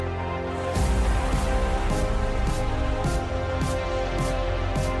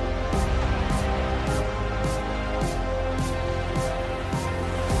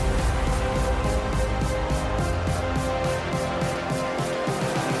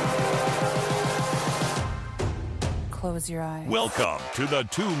close your eyes. Welcome to the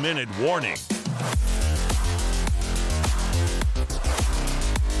 2-Minute Warning.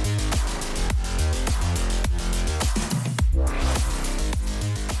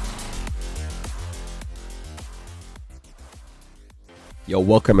 Yo,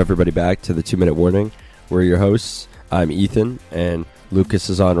 welcome everybody back to the 2-Minute Warning. We're your hosts. I'm Ethan, and Lucas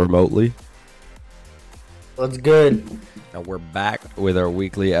is on remotely. What's good? And we're back with our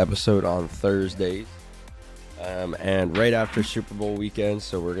weekly episode on Thursdays, and right after Super Bowl weekend.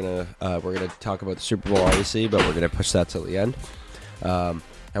 So we're gonna talk about the Super Bowl, obviously, but we're gonna push that till the end. And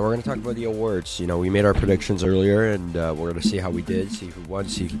we're gonna talk about the awards. You know, we made our predictions earlier, and we're gonna see how we did, see who won,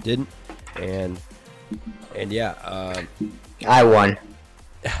 see who didn't, and yeah, I won.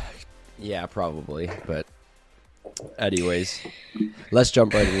 yeah, probably. But anyways, let's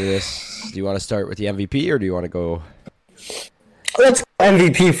jump right into this. Do you want to start with the MVP, or do you want to go? Let's go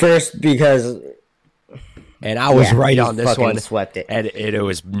MVP first because. And I was right on this one. Swept it. And it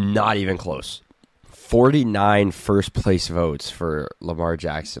was not even close. 49 first place votes for Lamar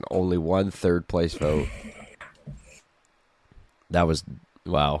Jackson. Only one third place vote. That was,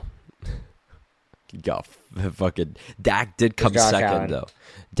 wow. God, fucking Dak did come second, Allen. though.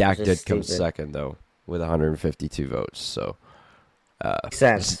 Dak did come stupid. second, though, with 152 votes. So, Makes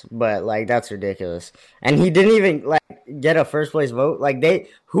sense, but like that's ridiculous. And he didn't even like get a first place vote. Like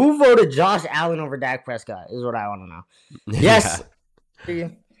who voted Josh Allen over Dak Prescott is what I want to know. Yes,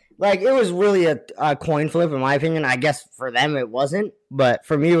 like it was really a coin flip in my opinion. I guess for them it wasn't, but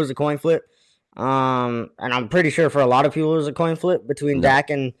for me it was a coin flip. And I'm pretty sure for a lot of people it was a coin flip between Dak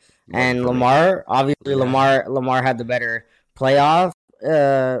and Lamar. Obviously, Lamar had the better playoff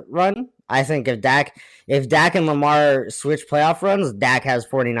run. I think if Dak and Lamar switch playoff runs, Dak has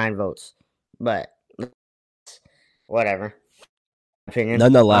 49 votes. But whatever. Opinion.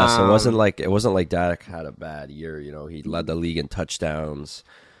 Nonetheless, it wasn't like Dak had a bad year. You know, he led the league in touchdowns,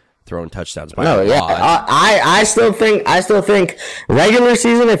 throwing touchdowns by a lot. I still think regular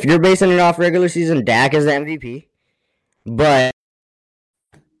season. If you're basing it off regular season, Dak is the MVP. But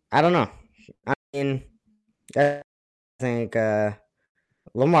I don't know. I mean, I think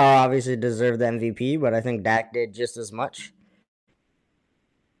Lamar obviously deserved the MVP, but I think Dak did just as much.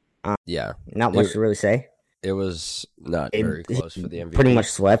 Yeah. Not much to really say. It was not very close for the MVP. Pretty much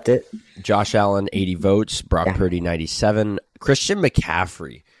swept it. Josh Allen, 80 votes. Brock Purdy, 97. Christian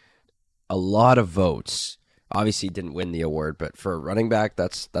McCaffrey, a lot of votes. Obviously, he didn't win the award, but for a running back,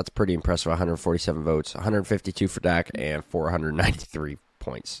 that's pretty impressive. 147 votes, 152 for Dak, and 493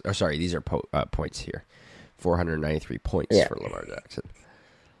 points. Oh, sorry, these are points here. 493 points for Lamar Jackson.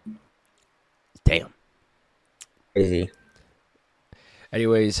 Damn. Crazy.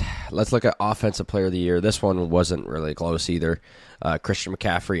 Anyways, let's look at Offensive Player of the Year. This one wasn't really close either. Christian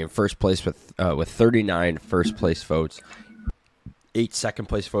McCaffrey in first place with 39 first place votes, 8 second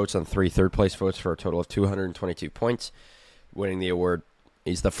place votes, and 3 third place votes for a total of 222 points, winning the award.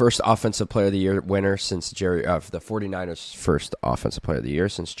 He's the first Offensive Player of the Year winner since the 49ers' first Offensive Player of the Year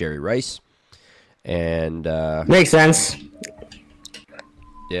since Jerry Rice. And makes sense.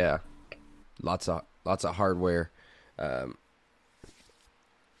 Yeah, lots of hardware.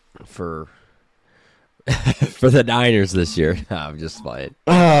 For the Niners this year. No, I'm just playing.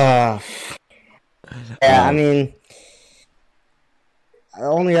 Yeah, I mean, the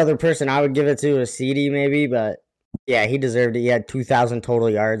only other person I would give it to is CD maybe, but yeah, he deserved it. He had 2,000 total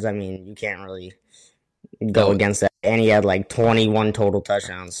yards. I mean, you can't really go against that. And he had like 21 total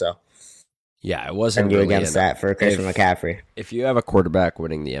touchdowns, so yeah, it wasn't argue really against that for Christian McCaffrey. If you have a quarterback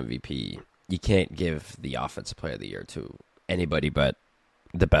winning the MVP, you can't give the Offensive Player of the Year to anybody but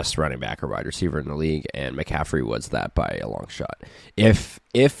the best running back or wide receiver in the league, and McCaffrey was that by a long shot. If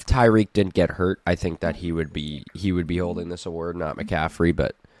Tyreek didn't get hurt, I think that he would be holding this award, not McCaffrey.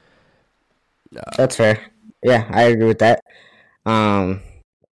 But that's fair. Yeah, I agree with that.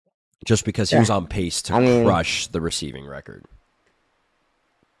 Just because he was on pace to crush the receiving record.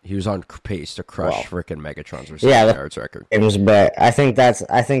 He was on pace to crush frickin' Megatron's receiving yards record. But I think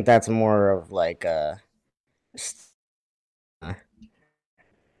that's more of like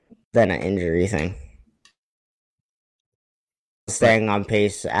than an injury thing. Staying on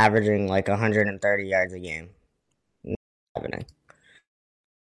pace, averaging like 130 yards a game. Not happening.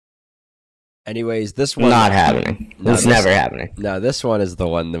 Anyways, this one... Not happening. It's never happening. No, this one is the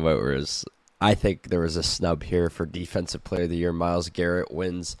one that was... I think there was a snub here for Defensive Player of the Year. Myles Garrett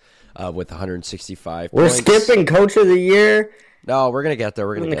wins with 165 We're points. skipping Coach of the Year? No, we're going to get there.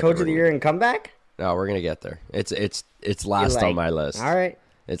 We're going to get Coach of the Year and comeback? No, we're going to get there. It's last on my list. All right.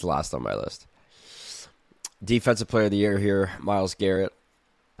 It's last on my list. Defensive Player of the Year here, Myles Garrett.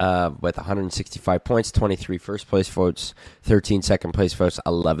 with 165 points, 23 first-place votes, 13 second-place votes,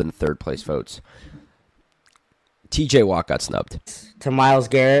 11 third-place votes. TJ Watt got snubbed. To Myles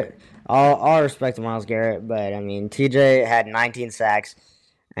Garrett, all respect to Myles Garrett, but, I mean, TJ had 19 sacks,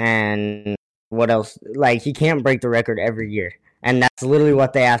 and what else? Like, he can't break the record every year, and that's literally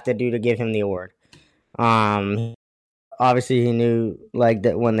what they have to do to give him the award. Obviously, he knew, like,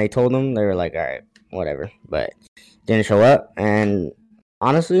 that when they told him, they were like, all right, whatever, but didn't show up, and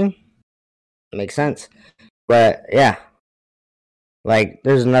honestly, it makes sense. But, yeah. Like,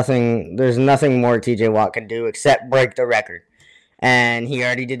 there's nothing more TJ Watt can do except break the record. And he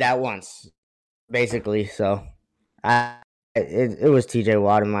already did that once, basically. So, it was TJ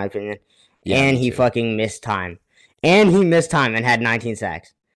Watt, in my opinion. Yeah, and he fucking missed time. And he missed time and had 19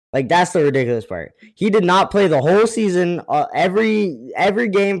 sacks. Like, that's the ridiculous part. He did not play the whole season, every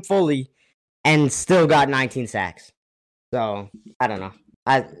game fully, and still got 19 sacks. So, I don't know.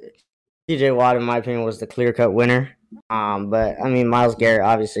 TJ Watt, in my opinion, was the clear-cut winner. But I mean, Myles Garrett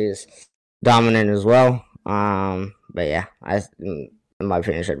obviously is dominant as well. But yeah, in my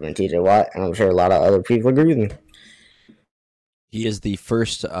opinion, should have been TJ Watt, and I'm sure a lot of other people agree with me. He is the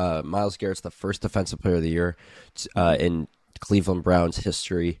first. Myles Garrett's the first defensive player of the year in Cleveland Browns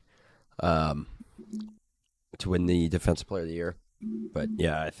history to win the defensive player of the year. But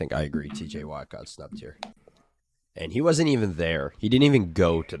yeah, I think I agree. TJ Watt got snubbed here, and he wasn't even there. He didn't even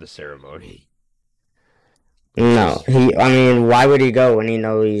go to the ceremony. No, I mean, why would he go when he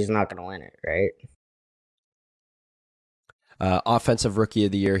knows he's not going to win it, right? Offensive Rookie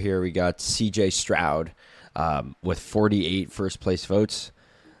of the Year here, we got C.J. Stroud with 48 first-place votes,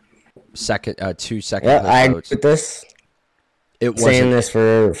 two second-place votes. I agree with this. Saying this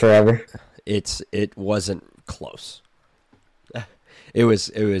for forever. It wasn't close. It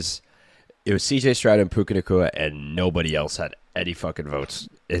was C.J. Stroud and Puka Nacua, and nobody else had any fucking votes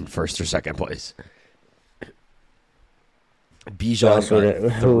in first or second place. Bijan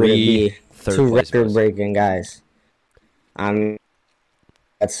who would it be? Two record-breaking guys.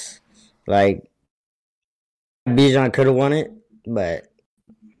 That's like Bijan could have won it, but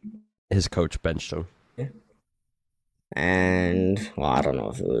his coach benched him. Yeah. And well, I don't know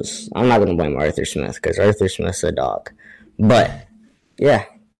if it was. I'm not going to blame Arthur Smith because Arthur Smith's a dog. But yeah,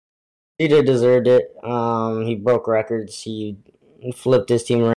 he did deserve it. He broke records. He flipped his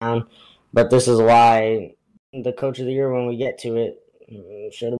team around. But this is why the coach of the year, when we get to it,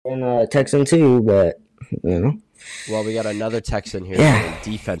 should have been a Texan too, but, you know. Well, we got another Texan here, for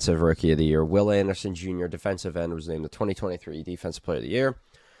Defensive Rookie of the Year. Will Anderson Jr., defensive end, was named the 2023 Defensive Player of the Year.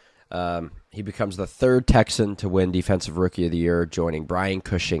 He becomes the third Texan to win Defensive Rookie of the Year, joining Brian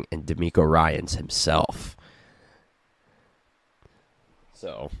Cushing and DeMeco Ryans himself.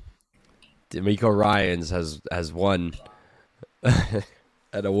 So, DeMeco Ryans has won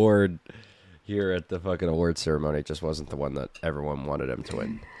an award here at the fucking award ceremony. It just wasn't the one that everyone wanted him to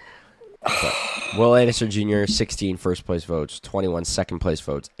win. But Will Anderson Jr., 16 first-place votes, 21 second-place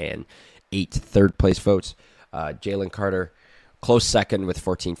votes, and 8 third-place votes. Jalen Carter, close second with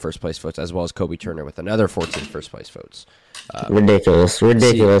 14 first-place votes, as well as Kobe Turner with another 14 first-place votes. Ridiculous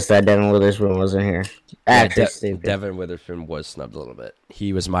that Devin Witherspoon wasn't here. Devin Witherspoon was snubbed a little bit.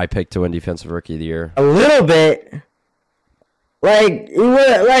 He was my pick to win Defensive Rookie of the Year. A little bit? Like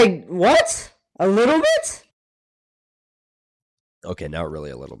what? A little bit? Okay, not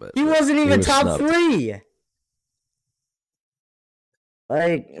really a little bit. He wasn't even top snubbed. 3.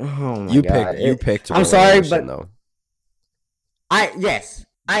 Like, oh my god. You picked. I'm sorry, but though.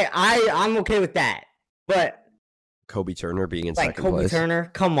 I'm okay with that. But Kobe Turner being in second place. Kobe Turner,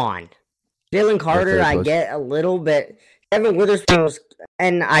 come on. Jalen Carter, I get a little bit. Devin Witherspoon was,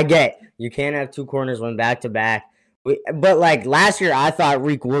 and I get you can't have two corners win back to back. But like last year, I thought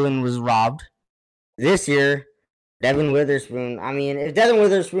Reek Woolen was robbed. This year, Devin Witherspoon. I mean, if Devin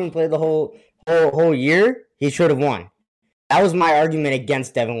Witherspoon played the whole year, he should have won. That was my argument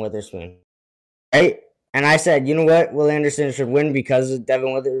against Devin Witherspoon, right? And I said, you know what? Will Anderson should win because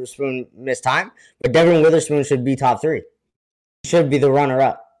Devin Witherspoon missed time, but Devin Witherspoon should be top 3. He should be the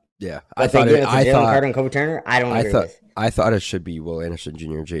runner-up. Yeah, I thought Jalen Carter and Kobe Turner. I don't agree with. I thought it should be Will Anderson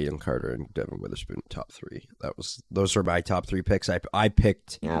Jr., Jalen Carter, and Devin Witherspoon top 3. Those are my top 3 picks. I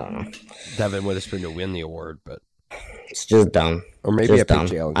picked. I don't know. Devin Witherspoon to win the award, but it's just dumb. Or maybe I picked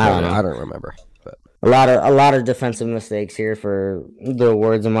Jalen Carter. I don't remember. But a lot of defensive mistakes here for the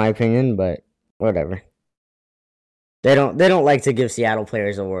awards, in my opinion. But whatever. They don't like to give Seattle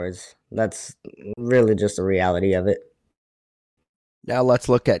players awards. That's really just the reality of it. Now let's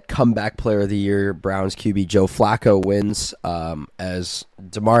look at comeback player of the year. Browns QB Joe Flacco wins as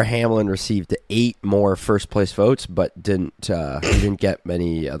Damar Hamlin received 8 more first place votes, but he didn't get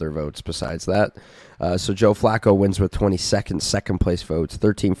many other votes besides that. So Joe Flacco wins with 22nd second place votes,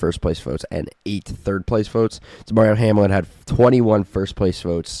 13 first place votes, and 8 third place votes. Damar Hamlin had 21 first place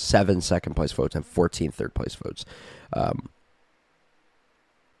votes, 7 second place votes, and 14 third place votes.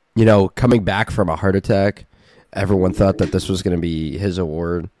 Coming back from a heart attack, everyone thought that this was going to be his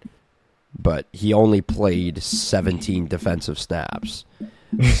award, but he only played 17 defensive snaps.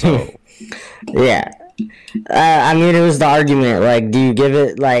 So, yeah. It was the argument, like, do you give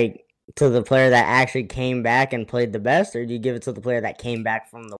it, like, to the player that actually came back and played the best, or do you give it to the player that came back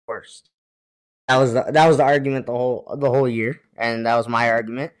from the worst? That was the argument the whole year, and that was my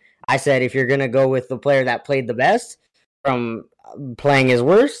argument. I said if you're going to go with the player that played the best from playing his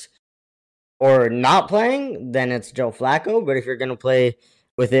worst, or not playing, then it's Joe Flacco. But if you're going to play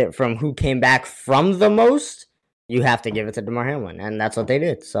with it from who came back from the most, you have to give it to Damar Hamlin. And that's what they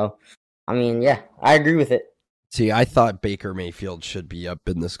did. So, I agree with it. See, I thought Baker Mayfield should be up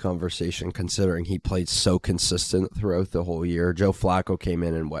in this conversation considering he played so consistent throughout the whole year. Joe Flacco came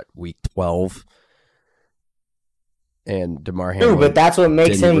in week 12? And Damar Hamlin. But that's what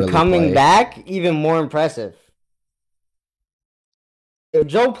makes him really coming back even more impressive. If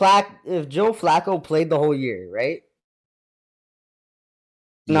Joe Flacco played the whole year, right?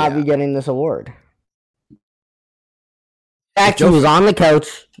 Not be getting this award. In fact, he was on the couch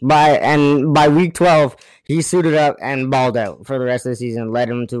by week 12, he suited up and balled out for the rest of the season, led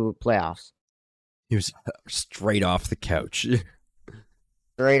him to playoffs. He was straight off the couch.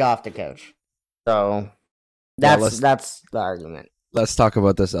 Straight off the couch. So that's the argument. Let's talk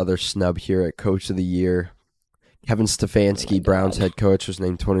about this other snub here at Coach of the Year. Kevin Stefanski, Browns head coach, was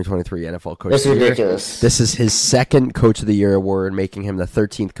named 2023 NFL Coach of the Year. This is ridiculous. This is his second Coach of the Year award, making him the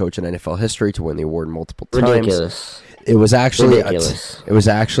 13th coach in NFL history to win the award multiple times. Ridiculous. It was actually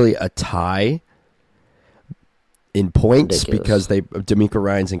a tie in points because D'Amico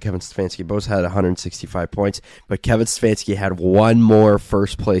Ryans and Kevin Stefanski both had 165 points, but Kevin Stefanski had one more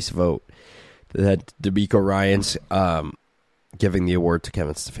first place vote. That D'Amico Ryans giving the award to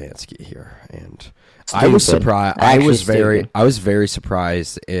Kevin Stefanski here, and I was surprised. I was very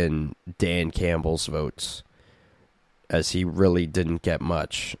surprised in Dan Campbell's votes, as he really didn't get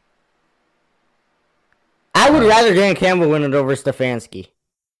much. I would rather Dan Campbell win it over Stefanski.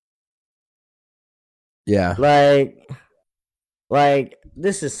 Yeah, like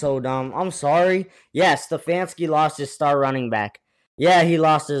this is so dumb. I'm sorry. Yes, Stefanski lost his star running back. Yeah, he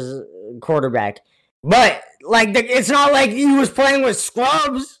lost his quarterback, but it's not like he was playing with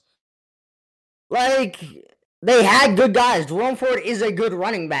scrubs. Like, they had good guys. Jerome Ford is a good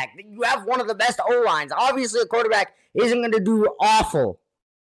running back. You have one of the best O-lines. Obviously, a quarterback isn't going to do awful.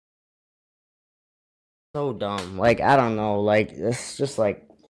 So dumb. I don't know. It's just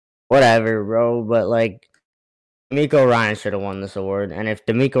whatever, bro. But, D'Amico Ryans should have won this award. And if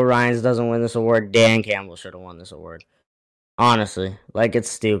D'Amico Ryans doesn't win this award, Dan Campbell should have won this award. Honestly. It's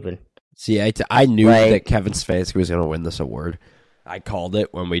stupid. See, I knew that Kevin Stefanski was going to win this award. I called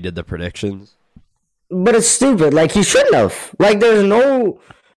it when we did the predictions. But it's stupid. He shouldn't have. There's no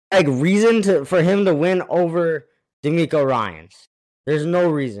reason for him to win over D'Amico Ryans. There's no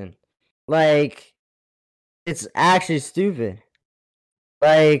reason. It's actually stupid.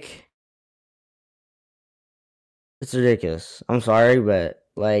 It's ridiculous. I'm sorry, but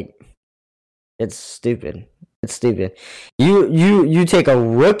it's stupid. It's stupid. You take a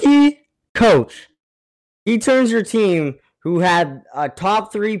rookie coach. He turns your team who had a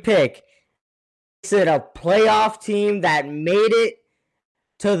top 3 pick, makes it a playoff team that made it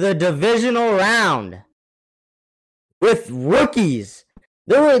to the divisional round with rookies.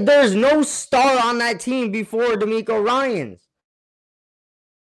 There's no star on that team before D'Amico Ryans.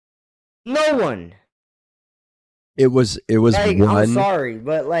 No one. It was one. I'm sorry,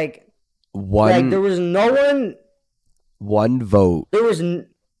 but one. There was no one. One vote. There was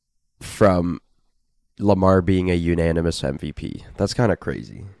from Lamar being a unanimous MVP. That's kind of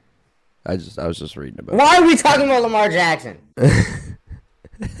crazy. I was just reading about. Why are we talking about Lamar Jackson?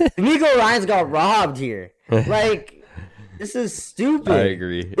 D'Amico Ryans got robbed here. This is stupid. I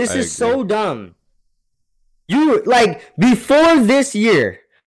agree. This is so dumb. Before this year,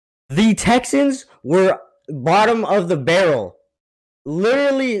 the Texans were bottom of the barrel,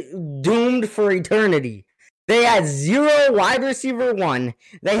 literally doomed for eternity. They had 0 wide receiver 1.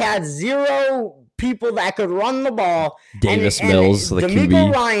 They had 0 people that could run the ball. Davis Mills, the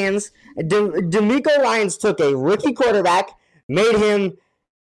D'Amico QB. D'Amico Ryans took a rookie quarterback, made him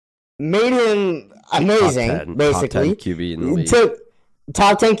amazing, basically. Top 10 QB in the league.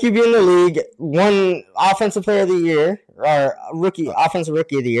 top 10 QB in the league, won offensive player of the year or offensive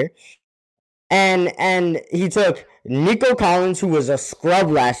rookie of the year. And he took Nico Collins, who was a scrub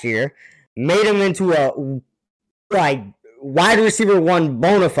last year, made him into a wide receiver one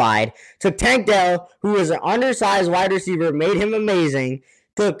bona fide. Took Tank Dell, who was an undersized wide receiver, made him amazing.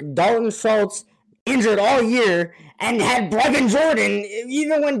 Took Dalton Schultz, injured all year, and had Brevin Jordan,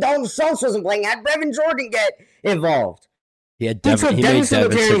 even when Dalton Schultz wasn't playing, had Brevin Jordan get involved. He took Devin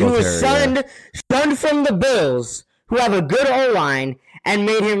Singletary, who was shunned from the Bills, who have a good O-line, and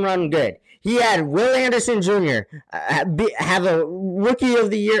made him run good. He had Will Anderson Jr. Have a rookie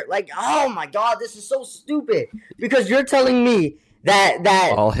of the year. Like, oh my God, this is so stupid. Because you're telling me that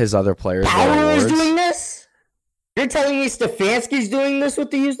all his other players Power is doing this? You're telling me Stefanski's doing this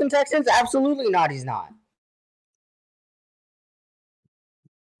with the Houston Texans? Absolutely not. He's not.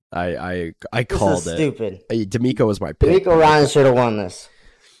 I called it. Stupid. D'Amico was my pick. D'Amico Ryans should have won this.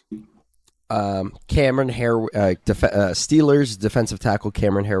 Cameron Steelers defensive tackle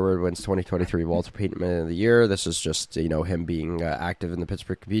Cameron Harewood wins 2023 Walter Payton Man of the Year. This is just him being active in the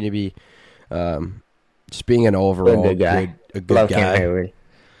Pittsburgh community, just being an overall good guy.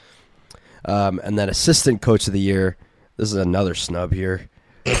 And then assistant coach of the year. This is another snub here.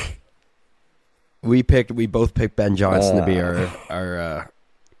 We both picked Ben Johnson to be our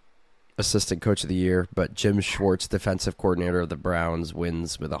assistant coach of the year, but Jim Schwartz, defensive coordinator of the Browns,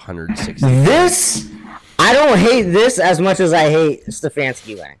 wins with 160. I don't hate this as much as I hate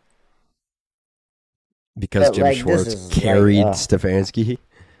Stefanski winning. Because Jim Schwartz carried Stefanski?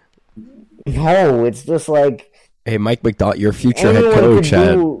 No, it's just like... Hey, Mike McDonald, your future head coach,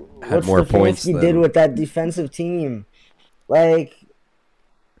 had more points than... What Stefanski did with that defensive team. Mike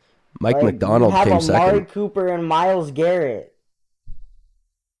McDonald came second. Amari Cooper and Myles Garrett.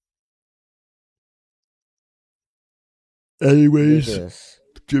 Anyways,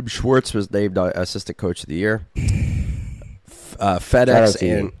 Jim Schwartz was named assistant coach of the year.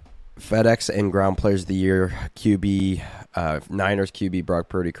 FedEx and ground players of the year. QB, Niners QB Brock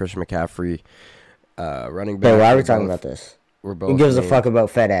Purdy, Christian McCaffrey, running back. Hey, why are we talking about this? Who gives a fuck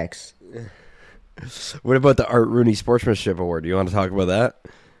about FedEx? What about the Art Rooney Sportsmanship Award? Do you want to talk about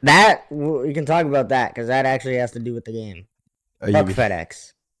that? We can talk about that because that actually has to do with the game. Fuck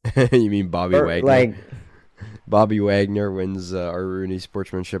FedEx. You mean Bobby Wagner? Bobby Wagner wins Art Rooney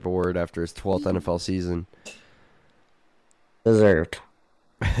Sportsmanship Award after his 12th NFL season. Deserved.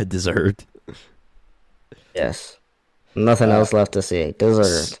 Yes. Nothing else left to say.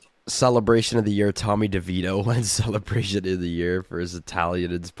 Deserved. Celebration of the year, Tommy DeVito wins Celebration of the Year for his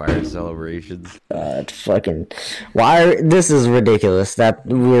Italian-inspired celebrations. This is ridiculous that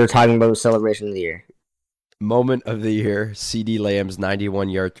we were talking about Celebration of the Year. Moment of the year, CeeDee Lamb's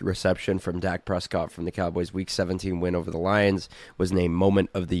 91-yard reception from Dak Prescott from the Cowboys' Week 17 win over the Lions was named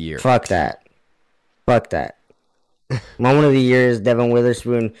Moment of the Year. Fuck that. Moment of the year is Devin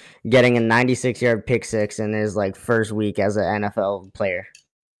Witherspoon getting a 96-yard pick six in his first week as an NFL player.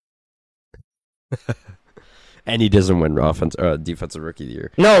 And he doesn't win defensive rookie of the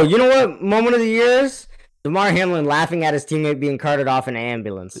year. No, you know what moment of the year is? DeMar Hamlin laughing at his teammate being carted off in an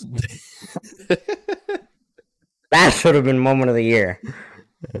ambulance. That should have been moment of the year.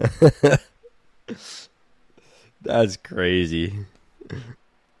 That's crazy.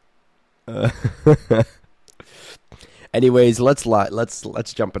 Anyways, let's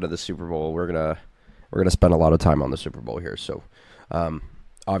jump into the Super Bowl. We're gonna spend a lot of time on the Super Bowl here. So,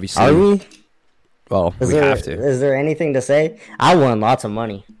 obviously, are we? Well, we have to. Is there anything to say? I won lots of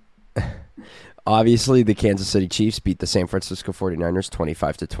money. Obviously, the Kansas City Chiefs beat the San Francisco 49ers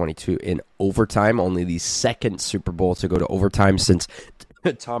 25-22 in overtime. Only the second Super Bowl to go to overtime since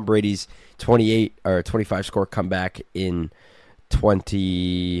Tom Brady's 25 score comeback in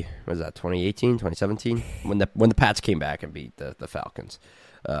 2018, 2017 when the Pats came back and beat the Falcons.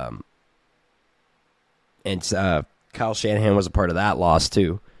 And Kyle Shanahan was a part of that loss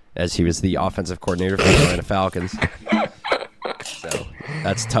too, as he was the offensive coordinator for the Atlanta Falcons. So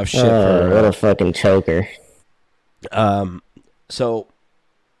that's tough shit. What a fucking choker. So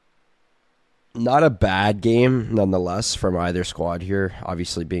not a bad game nonetheless from either squad here.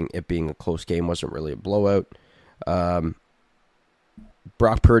 Obviously, being a close game, wasn't really a blowout.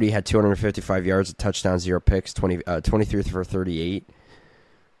 Brock Purdy had 255 yards, a touchdown, 0 picks, 23 for 38.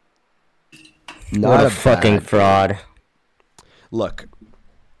 Not a fucking fraud. Look,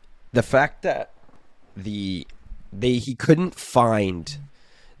 the fact that he couldn't find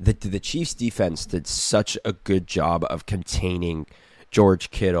the Chiefs defense did such a good job of containing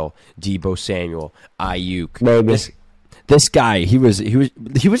George Kittle, Deebo Samuel, Ayuk. Maybe. This guy, he was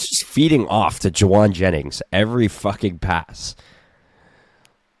just feeding off to Juwan Jennings every fucking pass.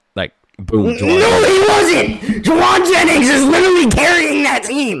 Boom. No, he wasn't. Jawan Jennings is literally carrying that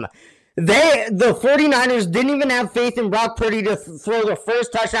team. The 49ers didn't even have faith in Brock Purdy to throw the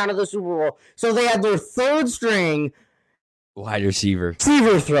first touchdown of the Super Bowl, so they had their third string wide receiver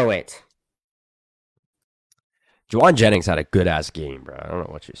throw it. Jawan Jennings had a good-ass game, bro. I don't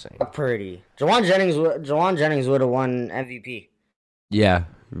know what you're saying. Purdy. Jawan Jennings would have won MVP. Yeah,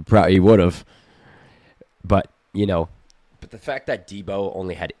 probably would have. But, but the fact that Debo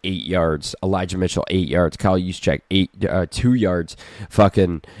only had 8 yards, Elijah Mitchell 8 yards, Kyle Juszczyk 2 yards,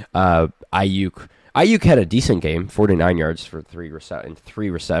 fucking Ayuk. Ayuk had a decent game, 49 yards for 3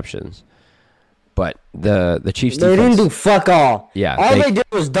 receptions. But the Chiefs defense, they didn't do fuck all. Yeah, all they did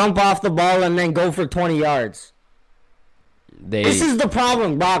was dump off the ball and then go for 20 yards. This is the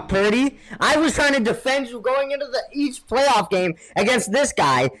problem, Brock Purdy. I was trying to defend you going into each playoff game against this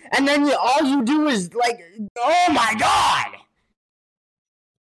guy, and then all you do is oh my god.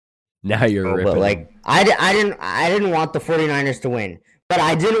 Now you're ripping. But I didn't want the 49ers to win, but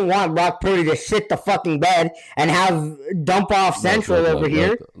I didn't want Brock Purdy to shit the fucking bed and have dump off Central over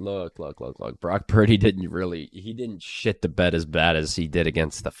here. Look. Brock Purdy didn't shit the bed as bad as he did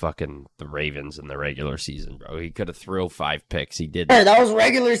against the Ravens in the regular season, bro. He could have thrown 5 picks. He did. Yeah, that was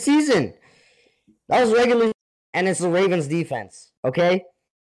regular season. And it's the Ravens defense, okay?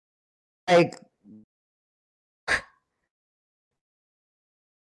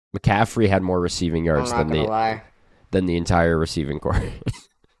 McCaffrey had more receiving yards than the entire receiving corps.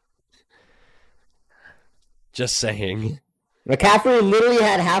 Just saying. McCaffrey literally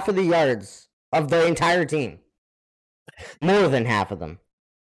had half of the yards of the entire team. More than half of them.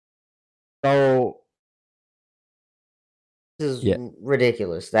 So this is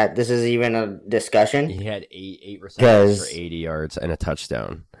ridiculous that this is even a discussion. He had eight receptions for 80 yards and a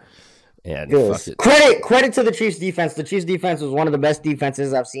touchdown. And credit to the Chiefs defense. The Chiefs defense was one of the best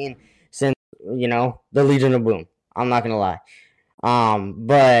defenses I've seen since the Legion of Boom. I'm not gonna lie.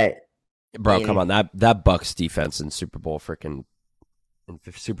 But bro, come on, that Bucks defense in Super Bowl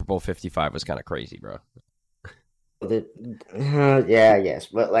 55 was kind of crazy, bro. Yes,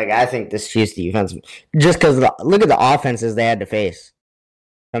 but I think this Chiefs defense, just because look at the offenses they had to face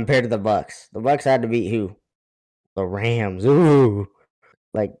compared to the Bucks. The Bucks had to beat who? The Rams. Ooh,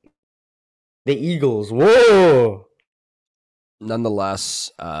 the Eagles. Whoa. Nonetheless,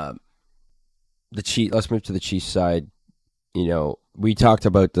 let's move to the Chiefs side. We talked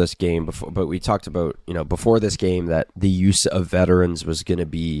about this game before, but we talked about, before this game that the use of veterans was going to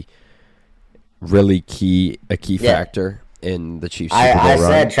be really a key factor in the Chiefs Super Bowl run. I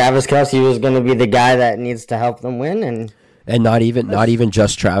said Travis Kelce was going to be the guy that needs to help them win, and not even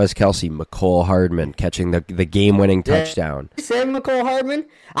just Travis Kelce, McCole Hardman catching the game-winning touchdown. I said McCole Hardman.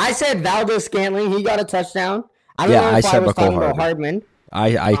 I said Valdez-Scantling. He got a touchdown. I don't know if I was talking about Hardman.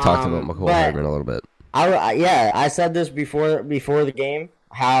 I talked about McCole Hardman a little bit. I said this before the game,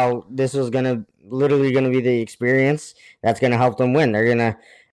 how this was literally gonna be the experience that's gonna help them win. They're gonna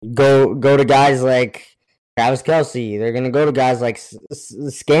go to guys like Travis Kelce. They're gonna go to guys like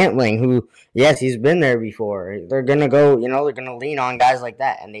Scantling, who yes, he's been there before. They're gonna go, they're gonna lean on guys like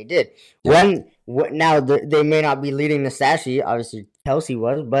that, and they did. Yeah. Now they may not be leading the stat sheet, obviously Kelce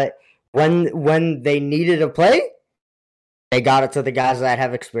was, but when they needed a play, they got it to the guys that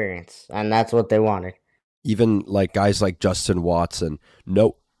have experience, and that's what they wanted. Even guys like Justin Watson,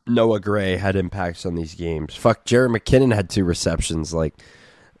 Noah Gray had impacts on these games. Fuck, Jerick McKinnon had 2 receptions.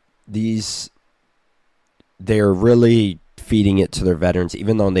 They're really feeding it to their veterans,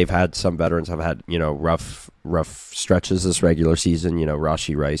 even though they've had some veterans have had rough stretches this regular season.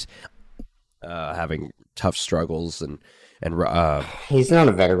 Rashee Rice having tough struggles and he's not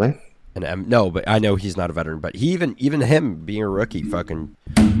a veteran. And no, but I know he's not a veteran. But even him being a rookie, fucking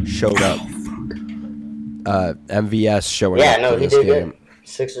showed up. MVS showing up. Yeah, no, he did good.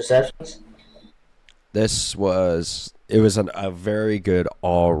 6 receptions. It was a very good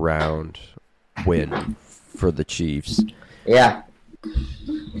all round win for the Chiefs. Yeah,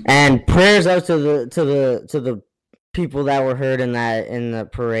 and prayers out to the people that were hurt in the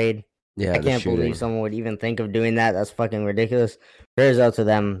parade. Yeah, I can't believe someone would even think of doing that. That's fucking ridiculous. Prayers out to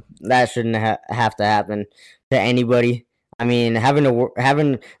them. That shouldn't have to happen to anybody. I mean,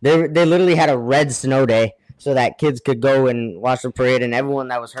 they literally had a red snow day so that kids could go and watch the parade, and everyone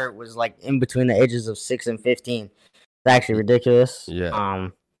that was hurt was in between the ages of 6 and 15. It's actually ridiculous. Yeah.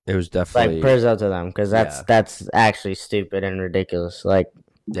 It was definitely prayers out to them because that's actually stupid and ridiculous.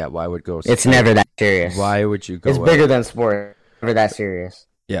 Yeah, why would go? It's never that serious. Why would you go? It's bigger than sport. Never that serious.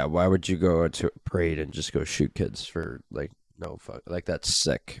 Yeah, why would you go to a parade and just go shoot kids for no fuck? That's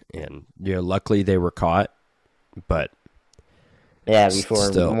sick. And luckily they were caught, but Yeah,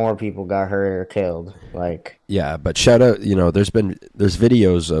 before Still. more people got hurt or killed. Like, Yeah, but shout out, there's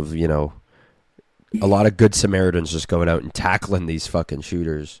videos of, a lot of good Samaritans just going out and tackling these fucking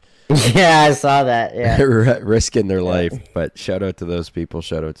shooters. yeah, I saw that. Yeah, risking their life. But shout out to those people.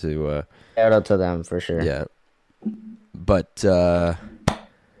 Shout out to them for sure. Yeah. But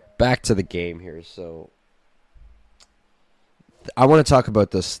back to the game here. So I want to talk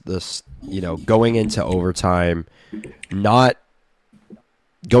about this going into overtime, not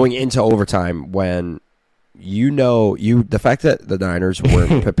going into overtime when the fact that the Niners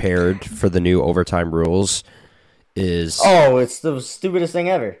weren't prepared for the new overtime rules is it's the stupidest thing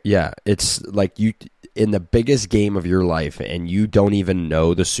ever. Yeah, it's like you in the biggest game of your life and you don't even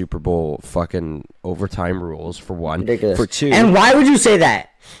know the Super Bowl fucking overtime rules, for one. Ridiculous. For two. And why would you say that?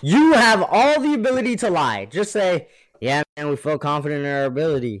 You have all the ability to lie. Just say, yeah, man, we felt confident in our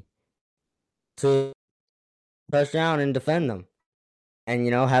ability to touchdown and defend them. And,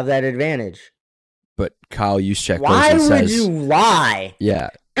 have that advantage. But Kyle Juszczyk Why goes and would says, you lie? Yeah.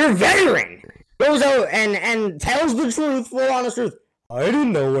 You're a veteran. Goes out and tells the truth, full honest truth. I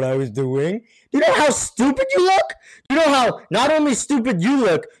didn't know what I was doing. You know how stupid you look? You know how not only stupid you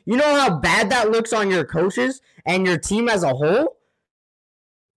look, you know how bad that looks on your coaches and your team as a whole?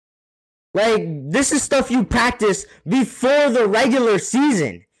 Like, this is stuff you practice before the regular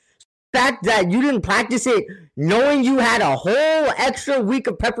season. The fact that you didn't practice it knowing you had a whole extra week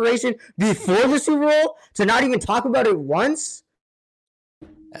of preparation before the Super Bowl to not even talk about it once?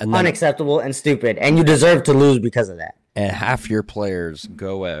 And then, unacceptable and stupid, and you deserve to lose because of that. And half your players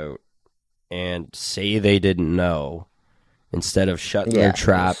go out and say they didn't know instead of shutting their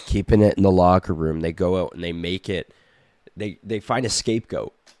trap, keeping it in the locker room. They go out and they make it. They find a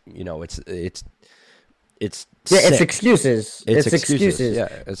scapegoat. It's excuses. It's excuses. Yeah,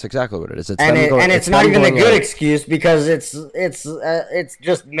 it's exactly what it is. It's not even a good excuse because it's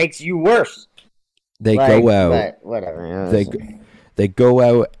just makes you worse. They go out. But whatever. They go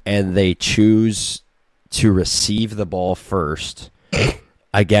out and they choose to receive the ball first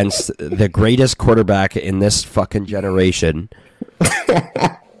against the greatest quarterback in this fucking generation.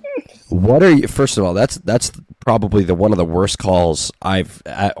 First of all, that's probably one of the worst calls I've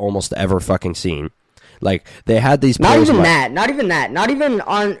almost ever fucking seen. Like, they had these players. Not even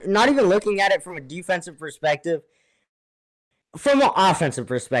looking at it from a defensive perspective. From an offensive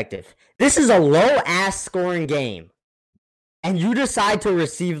perspective, this is a low ass scoring game. And you decide to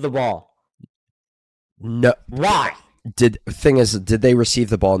receive the ball. No. Why? Did they receive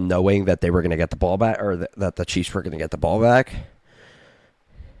the ball knowing that they were going to get the ball back, or that the Chiefs were going to get the ball back?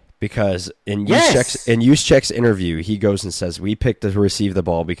 Because in Juszczyk's interview, he goes and says, we picked to receive the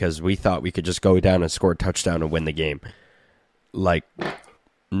ball because we thought we could just go down and score a touchdown and win the game. Like,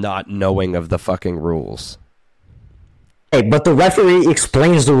 not knowing of the fucking rules. Hey, but the referee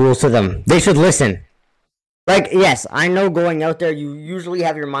explains the rules to them. They should listen. Like, yes, I know going out there, you usually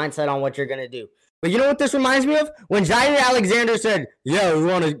have your mindset on what you're going to do. But you know what this reminds me of? When Jair Alexander said, yeah, we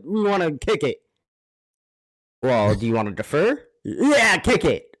want to kick it. Well, do you want to defer? Yeah, kick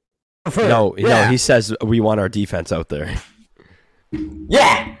it. Defer. No, he says we want our defense out there.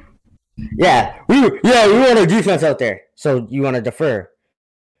 Yeah. Yeah, we want our defense out there. So you want to defer?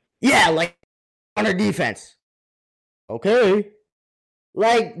 Yeah, like on our defense. Okay.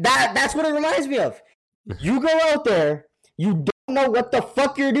 Like, that's what it reminds me of. You go out there, you don't know what the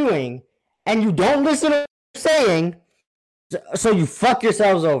fuck you're doing, and you don't listen to what you're saying, so you fuck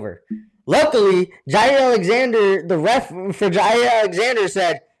yourselves over. Luckily, Jair Alexander, the ref for Jair Alexander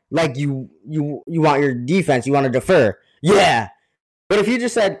said, like, you want your defense, you want to defer. Yeah. But if you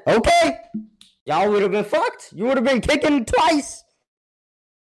just said, okay, y'all would have been fucked. You would have been kicking twice.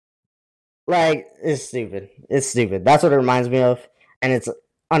 Like, it's stupid. It's stupid. That's what it reminds me of, and it's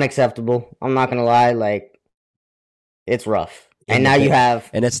unacceptable. I'm not gonna lie, like, it's rough. And now you have,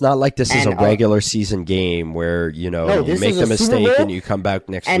 and it's not like this is a regular season game where you make the mistake and you come back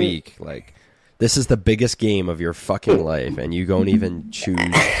next week. Like, this is the biggest game of your fucking life, and you don't even choose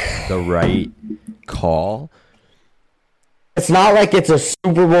the right call. It's not like it's a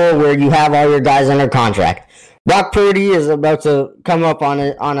Super Bowl where you have all your guys under contract. Brock Purdy is about to come up on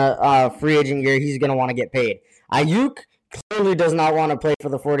a free agent year. He's gonna want to get paid. Ayuk clearly does not want to play for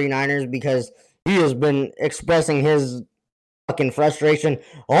the 49ers because he has been expressing his fucking frustration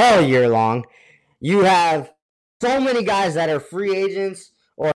all year long. You have so many guys that are free agents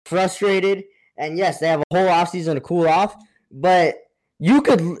or frustrated, and yes, they have a whole offseason to cool off, but you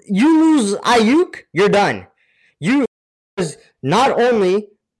lose Ayuk, you're done. Not only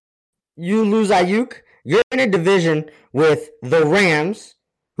you lose Ayuk, you're in a division with the Rams,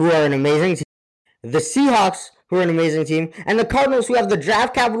 who are an amazing team, the Seahawks, who are an amazing team, and the Cardinals, who have the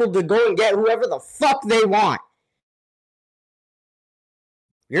draft capital to go and get whoever the fuck they want.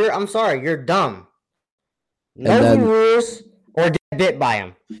 I'm sorry, you're dumb. Know the rules or get bit by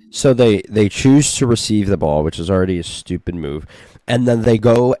them. So they choose to receive the ball, which is already a stupid move, and then they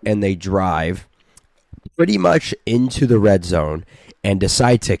go and they drive pretty much into the red zone and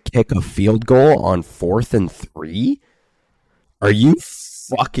decide to kick a field goal on 4th and 3? Are you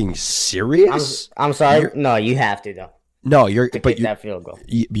fucking serious? I'm sorry. No, you have to though. No, kick that field goal.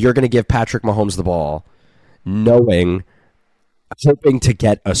 You're going to give Patrick Mahomes the ball, hoping to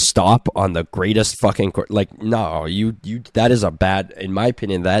get a stop on the greatest fucking no, you that is a bad, in my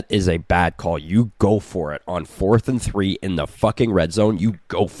opinion, that is a bad call. You go for it on 4th and 3 in the fucking red zone. You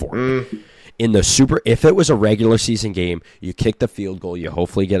go for it. In the if it was a regular season game, you kick the field goal, you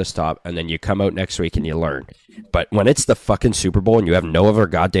hopefully get a stop, and then you come out next week and you learn. But when it's the fucking Super Bowl and you have no other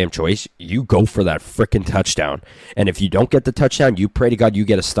goddamn choice, you go for that freaking touchdown. And if you don't get the touchdown, you pray to God you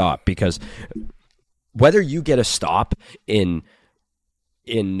get a stop, because whether you get a stop in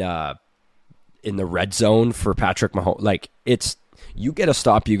the red zone for Patrick Mahomes, you get a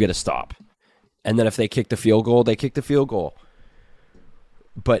stop, you get a stop. And then if they kick the field goal, they kick the field goal.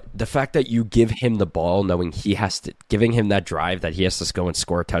 But the fact that you give him the ball, knowing giving him that drive that he has to go and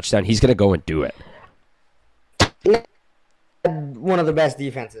score a touchdown, he's going to go and do it. One of the best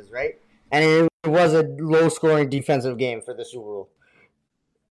defenses, right? And it was a low-scoring defensive game for the Super Bowl.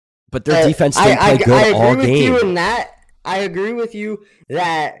 But their defense didn't play good all game. I agree with you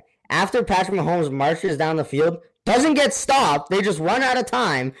that after Patrick Mahomes marches down the field, doesn't get stopped, they just run out of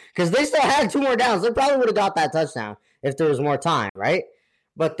time because they still had 2 more downs. They probably would have got that touchdown if there was more time, right?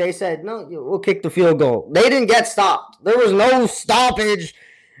 But they said, no, we'll kick the field goal. They didn't get stopped. There was no stoppage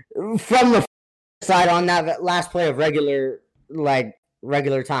from the side on that last play of regular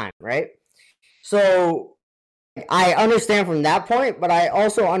time, right? So I understand from that point, but I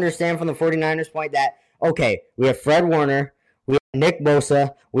also understand from the 49ers point that, okay, we have Fred Warner, we have Nick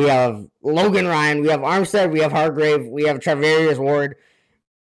Bosa, we have Logan Ryan, we have Armstead, we have Hargrave, we have Travarius Ward,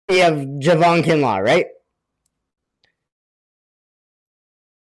 we have Javon Kinlaw, right?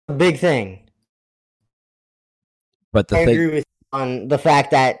 A big thing. But I agree with you on the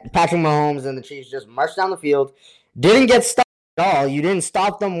fact that Patrick Mahomes and the Chiefs just marched down the field, didn't get stopped at all. You didn't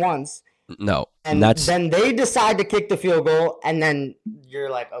stop them once. No. And then they decide to kick the field goal, and then you're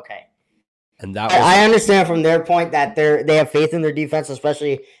like, okay. And that I understand from their point that they have faith in their defense,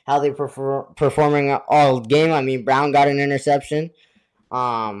 especially how they performing all game. I mean, Brown got an interception.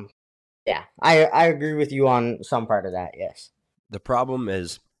 Yeah, I agree with you on some part of that, yes. The problem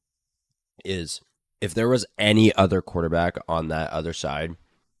is if there was any other quarterback on that other side,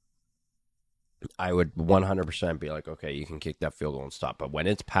 I would 100% be like, okay, you can kick that field goal and stop. But when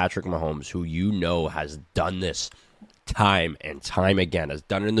it's Patrick Mahomes, who has done this time and time again, has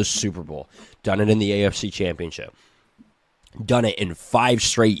done it in the Super Bowl, done it in the AFC Championship, done it in 5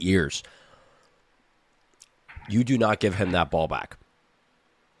 straight years, you do not give him that ball back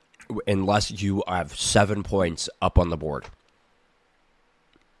unless you have 7 points up on the board.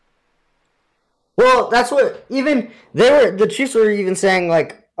 Well, that's what the Chiefs were even saying,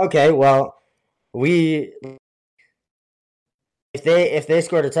 like, okay, well, if they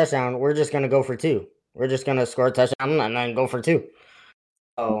scored a touchdown, we're just gonna go for 2. We're just gonna score a touchdown and then go for 2.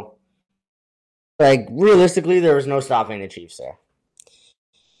 So, realistically, there was no stopping the Chiefs there,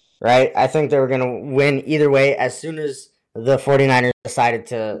 right? I think they were gonna win either way as soon as the 49ers decided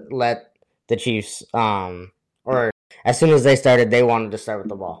to let the Chiefs, or as soon as they wanted to start with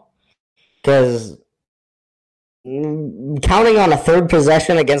the ball. Because counting on a 3rd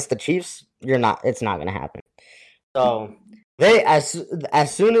possession against the Chiefs, it's not going to happen. So they as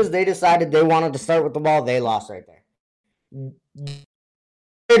soon as they decided they wanted to start with the ball, they lost right there.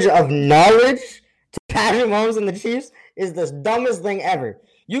 Of knowledge to Patrick Mahomes and the Chiefs is the dumbest thing ever.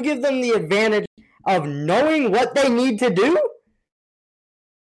 You give them the advantage of knowing what they need to do.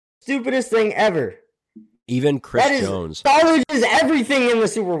 Stupidest thing ever. Even Chris Jones. Knowledge is everything in the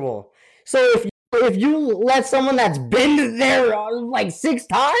Super Bowl. So if you let someone that's been there 6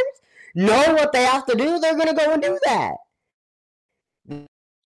 times know what they have to do, they're going to go and do that.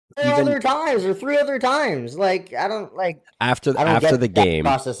 3 other times. After the game,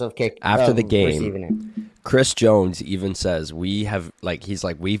 process of kick. After the game, Chris Jones even says we've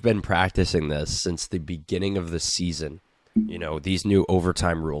been practicing this since the beginning of the season. These new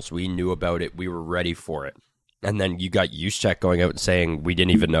overtime rules. We knew about it. We were ready for it. And then you got Juszczyk going out and saying we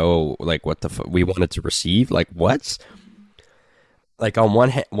didn't even know what we wanted to receive. What? On one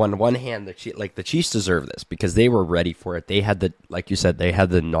hand, the Chiefs deserve this because they were ready for it. They had like you said, they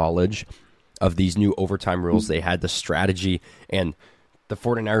had the knowledge of these new overtime rules. They had the strategy, and the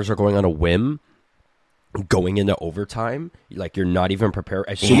 49ers are going on a whim going into overtime. Like, you're not even prepared.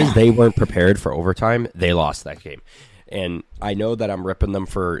 As soon as they weren't prepared for overtime, they lost that game. And I know that I'm ripping them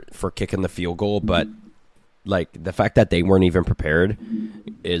for kicking the field goal, but like, the fact that they weren't even prepared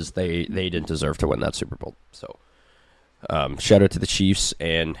is they didn't deserve to win that Super Bowl. So shout out to the Chiefs,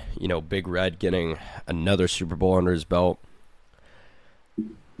 and Big Red getting another Super Bowl under his belt.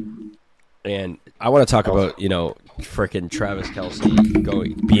 And I want to talk about freaking Travis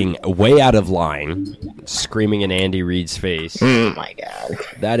Kelce being way out of line, screaming in Andy Reid's face. Oh my God,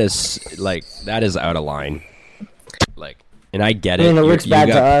 that is out of line. Like, and I get it. I mean, it looks bad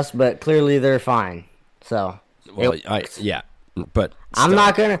to us, but clearly they're fine. So, well, but I'm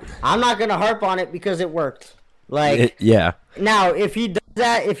not gonna harp on it because it worked. Like, Now, if he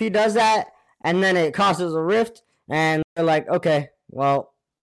does that, and then it causes a rift, and they're like, okay, well,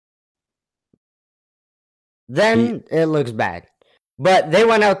 then it looks bad. But they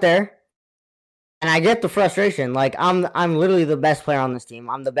went out there, and I get the frustration. Like, I'm literally the best player on this team.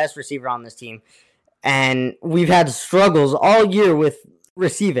 I'm the best receiver on this team, and we've had struggles all year with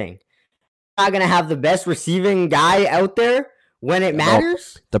receiving. I'm not gonna have the best receiving guy out there when it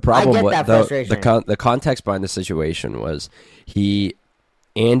matters. The problem with the context behind the situation was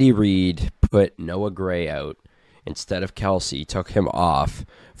Andy Reid put Noah Gray out instead of Kelce, took him off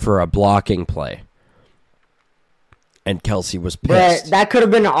for a blocking play. And Kelce was pissed. But that could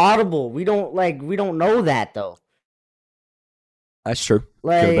have been audible. We don't know that though. That's true.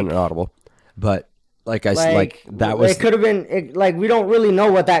 Could have been an audible. But it could have been we don't really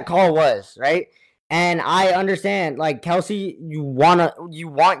know what that call was, right? And I understand, like, Kelce, you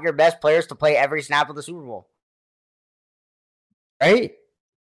want your best players to play every snap of the Super Bowl. Right?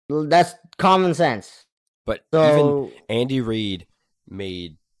 That's common sense. But even Andy Reid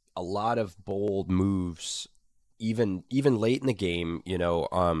made a lot of bold moves even late in the game.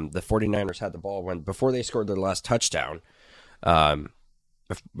 The 49ers had the ball before they scored their last touchdown.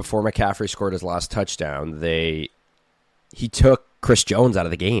 Before McCaffrey scored his last touchdown, he took Chris Jones out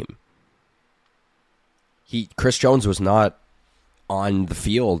of the game. Chris Jones was not on the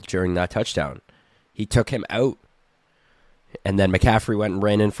field during that touchdown. He took him out, and then McCaffrey went and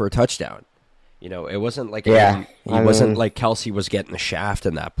ran in for a touchdown. It wasn't like wasn't like Kelce was getting the shaft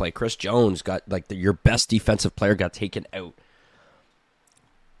in that play. Chris Jones got your best defensive player got taken out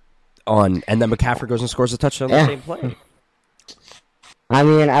and then McCaffrey goes and scores a touchdown on the same play. I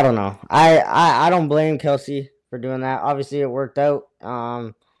mean, I don't know. I don't blame Kelce for doing that. Obviously, it worked out,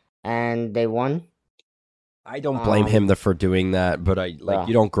 and they won. I don't blame him for doing that, but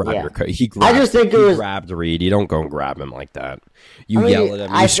you don't grab your coach. He grabbed Reed. You don't go and grab him like that. You yell at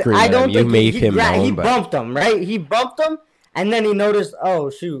him. You scream at him. You make him known. He bumped him, right? He bumped him, and then he noticed, oh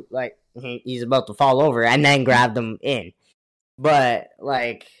shoot, like he's about to fall over, and then grabbed him in. But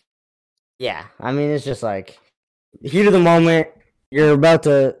yeah, I mean, it's just like heat of the moment. You're about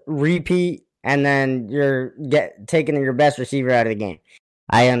to repeat, and then you're taking your best receiver out of the game.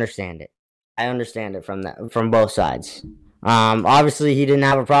 I understand it. From both sides. Obviously, he didn't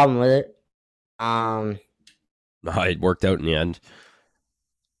have a problem with it. It worked out in the end.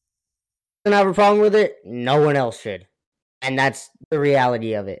 Didn't have a problem with it. No one else should, and that's the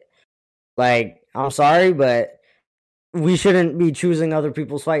reality of it. I'm sorry, but we shouldn't be choosing other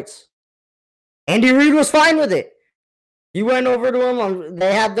people's fights. Andy Reid was fine with it. He went over to him.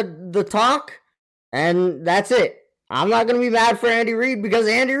 They had the talk, and that's it. I'm not going to be mad for Andy Reid because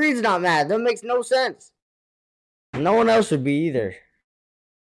Andy Reid's not mad. That makes no sense. No one else would be either.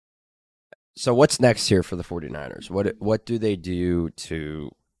 So what's next here for the 49ers? What do they do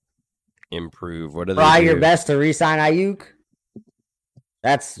to improve? What do they try do? Your best to re-sign Ayuk?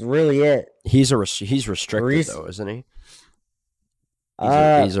 That's really it. He's restricted though, isn't he?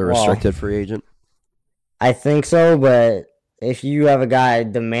 He's a restricted free agent. I think so, but if you have a guy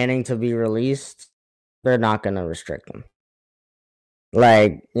demanding to be released, they're not going to restrict him.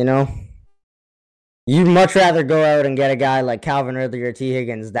 You'd much rather go out and get a guy like Calvin Ridley or T.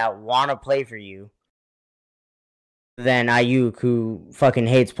 Higgins that want to play for you than Ayuk, who fucking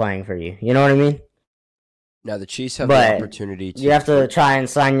hates playing for you. You know what I mean? Now, the Chiefs have the opportunity to... You have to try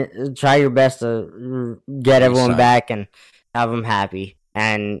your best to get everyone back and have them happy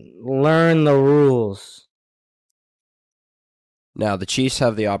and learn the rules. Now, the Chiefs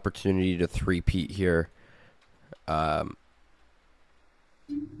have the opportunity to three-peat here.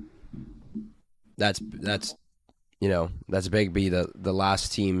 That's Big B, the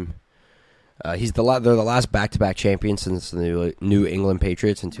last team. They're the last back-to-back champion since the New England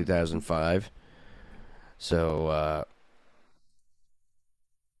Patriots in 2005. So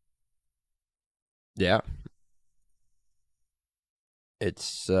Yeah.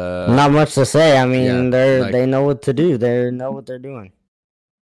 It's Not much to say. I mean, yeah, they know what to do. They know what they're doing.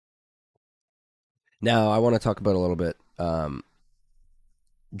 now I want to talk about a little bit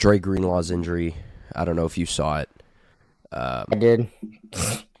Dre Greenlaw's injury. I don't know if you saw it. I did.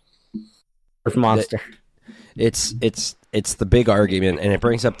 Monster. It's the big argument, and it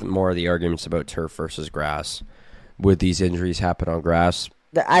brings up more of the arguments about turf versus grass. Would these injuries happen on grass?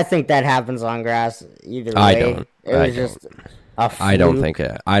 I think that happens on grass either way. I don't. I don't think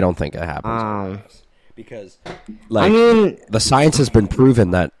it happens on grass. Because, like, I mean, the science has been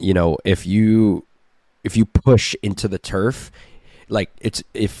proven that, you know, if you push into the turf, like, it's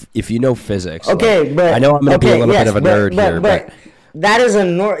if you know physics. Okay, like, but I know I'm going to be a little bit of a nerd here, but that is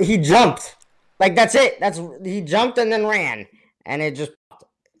he jumped. Like, that's it. He jumped and then ran, and it just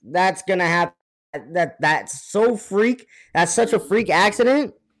that's gonna happen. That's so freak. That's such a freak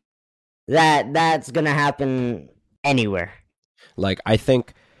accident that's gonna happen anywhere. Like, I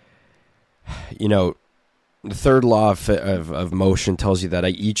think, you know, the third law of motion tells you that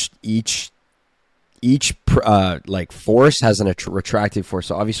each force has a retractive force.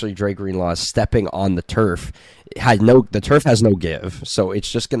 So obviously, Dre Greenlaw is stepping on the turf. The turf has no give, so it's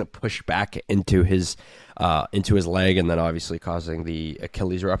just going to push back into his leg, and then obviously causing the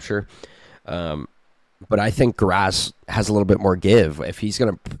Achilles rupture. But I think grass has a little bit more give. If he's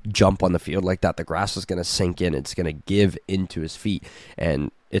going to jump on the field like that, the grass is going to sink in. It's going to give into his feet,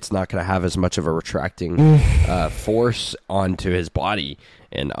 and it's not going to have as much of a retracting force onto his body.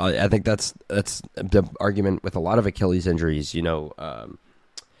 And I think that's the argument with a lot of Achilles injuries. You know,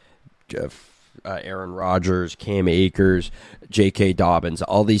 Aaron Rodgers, Cam Akers, J.K. Dobbins,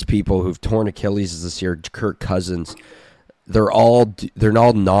 all these people who've torn Achilles this year, Kirk Cousins, they're all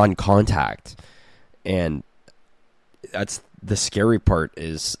non-contact. And that's the scary part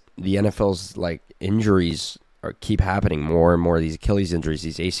is the NFL's like injuries keep happening more and more. These Achilles injuries,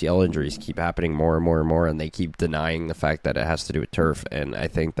 these ACL injuries keep happening more and more and more, and they keep denying the fact that it has to do with turf. And I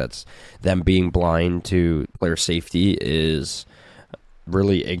think that's them being blind to player safety is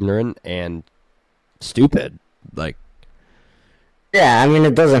really ignorant and stupid. Like, yeah, I mean,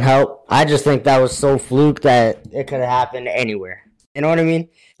 it doesn't help. I just think that was so fluke that it could have happened anywhere. You know what I mean?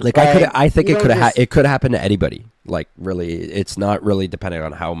 Like, I think it could happen to anybody. Like, really, it's not really depending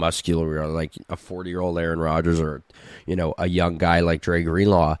on how muscular we are. Like a 40-year-old Aaron Rodgers or, you know, a young guy like Dre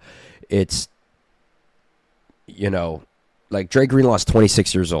Greenlaw. It's, you know, like Dre Greenlaw is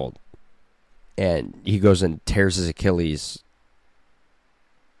 26 years old, and he goes and tears his Achilles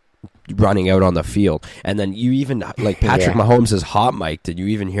running out on the field. And then you even, like, Patrick Mahomes is hot mic'd, and you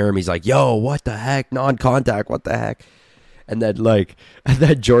even hear him. He's like, yo, what the heck? Non-contact, what the heck? And then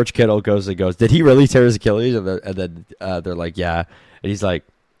George Kittle goes, did he really tear his Achilles? And then they're like, yeah. And he's like,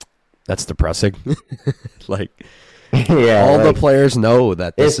 that's depressing. Like, yeah, all the players know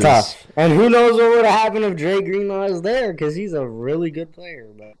that this is tough. And who knows what would have happened if Dre Greenlaw is there, because he's a really good player.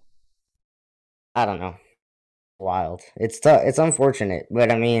 But I don't know. Wild. It's tough. It's unfortunate.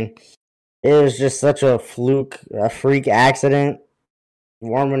 But, I mean, it was just such a fluke, a freak accident.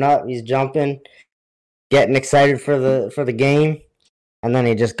 Warming up, he's jumping, getting excited for the game, and then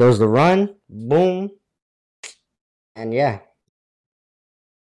he just goes to run, boom, and yeah.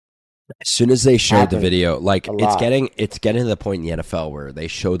 As soon as they showed the video, like it's getting to the point in the NFL where they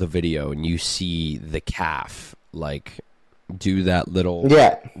show the video and you see the calf like do that little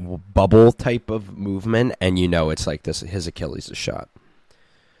bubble type of movement, and you know it's like his Achilles is shot.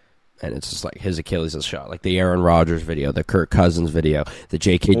 And it's just like his Achilles is shot. Like the Aaron Rodgers video, the Kirk Cousins video, the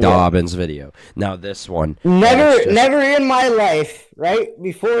J.K. Dobbins video. Now this one. Never in my life, right?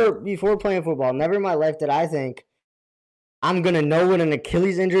 Before playing football, never in my life did I think I'm going to know what an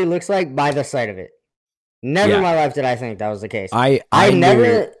Achilles injury looks like by the sight of it. Never in my life did I think that was the case. I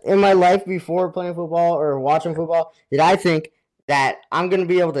never in my life before playing football or watching football did I think that I'm going to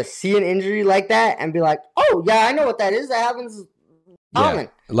be able to see an injury like that and be like, oh, yeah, I know what that is. That happens common.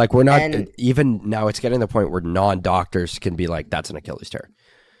 Yeah. Like we're not even now. It's getting to the point where non-doctors can be like, "That's an Achilles tear,"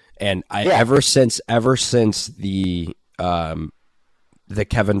 and ever since the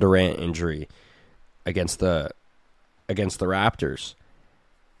Kevin Durant injury against the Raptors,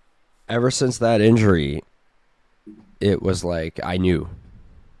 ever since that injury, it was like I knew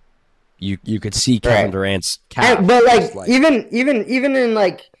you could see Kevin Durant's calf, but like even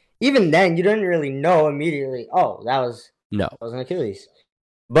then, you didn't really know immediately. Oh, that was an Achilles.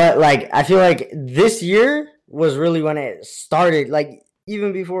 But, like, I feel like this year was really when it started. Like,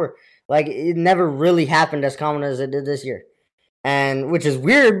 even before, like, it never really happened as common as it did this year. And, which is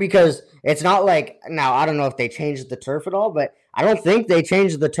weird because it's not like, now, I don't know if they changed the turf at all, but I don't think they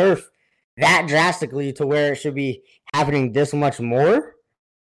changed the turf that drastically to where it should be happening this much more.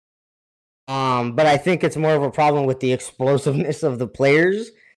 But I think it's more of a problem with the explosiveness of the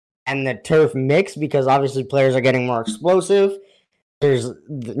players and the turf mix, because obviously players are getting more explosive. There's,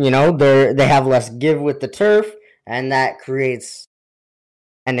 they have less give with the turf, and that creates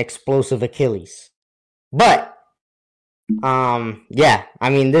an explosive Achilles. But, yeah, I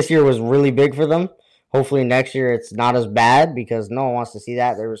mean, this year was really big for them. Hopefully next year it's not as bad, because no one wants to see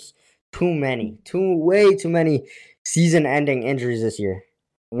that. There was way too many season-ending injuries this year.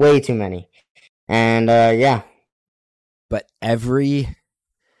 Way too many. And, yeah. But every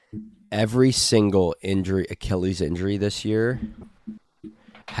single Achilles injury this year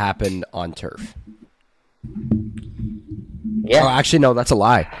happened on turf. Yeah. Oh, actually, no, that's a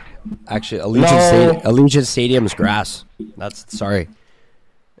lie. Actually, Allegiant Stadium's grass. That's a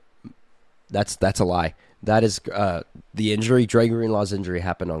lie. That is the injury. Dre Greenlaw's injury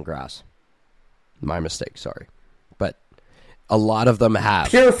happened on grass. My mistake. Sorry, but a lot of them have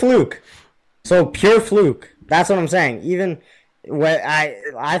pure fluke. So pure fluke. That's what I'm saying. Even what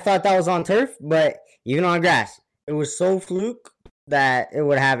I thought that was on turf, but even on grass, it was so fluke that it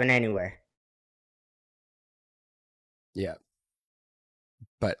would happen anywhere. Yeah.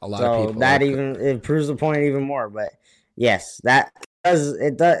 But a lot of people. So that it proves the point even more. But yes, that does.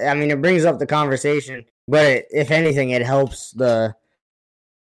 I mean, it brings up the conversation, but if anything, it helps the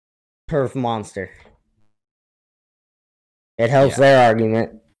turf monster. It helps their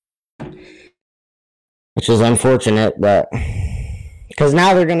argument, which is unfortunate, but because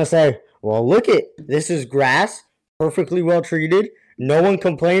now they're gonna say, "Well, look this is grass, perfectly well treated. No one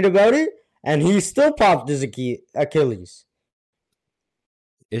complained about it, and he still popped his Achilles."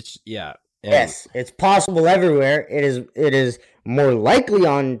 Yes, it's possible everywhere. It is more likely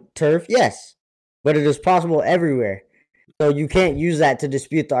on turf, yes, but it is possible everywhere. So you can't use that to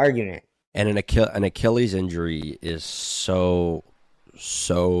dispute the argument. And an Achilles injury is so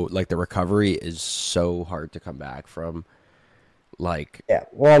like the recovery is so hard to come back from. Like, yeah,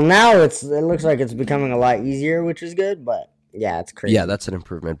 well, now it looks like it's becoming a lot easier, which is good. But yeah, it's crazy. Yeah, that's an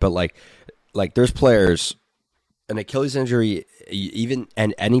improvement. But like there's players. An Achilles injury, even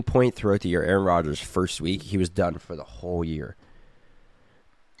at any point throughout the year, Aaron Rodgers' first week, he was done for the whole year.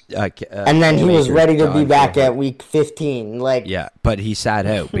 And then he was ready to be back at week 15. Yeah, but he sat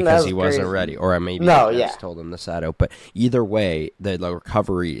out because he wasn't ready. Or maybe told him to sat out. But either way, the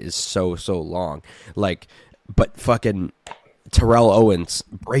recovery is so long. Like, but fucking Terrell Owens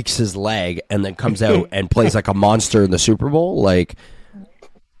breaks his leg and then comes out and plays like a monster in the Super Bowl. Like...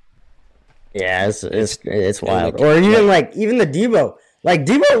 Yeah, it's wild. Or even the Debo. Like,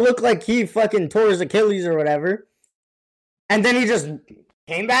 Debo looked like he fucking tore his Achilles or whatever. And then he just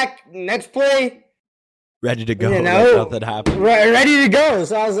came back next play. Ready to go. Like nothing happened. Ready to go.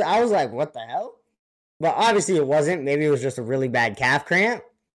 So I was like, what the hell? But obviously it wasn't. Maybe it was just a really bad calf cramp.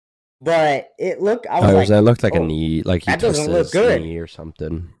 But it looked... It looked like a knee. Like he that doesn't look good. Knee or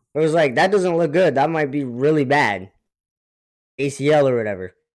something. It was like, that doesn't look good. That might be really bad. ACL or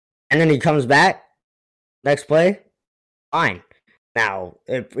whatever. And then he comes back, next play, fine. Now,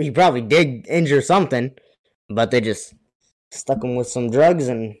 he probably did injure something, but they just stuck him with some drugs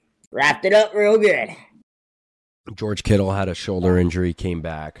and wrapped it up real good. George Kittle had a shoulder injury, came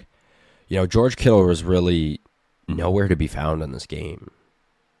back. George Kittle was really nowhere to be found in this game.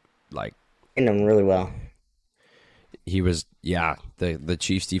 Like, in him really well. He was, the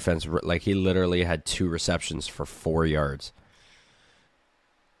Chiefs defense, like, he literally had 2 receptions for 4 yards.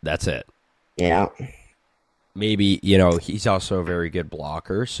 That's it. Yeah. Maybe, he's also a very good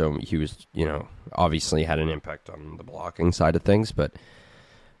blocker, so he was, obviously had an impact on the blocking side of things, but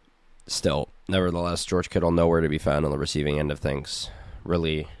still, nevertheless, George Kittle nowhere to be found on the receiving end of things.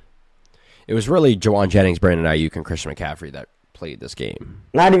 Really, it was really Jawan Jennings, Brandon Ayuk, and Christian McCaffrey that played this game.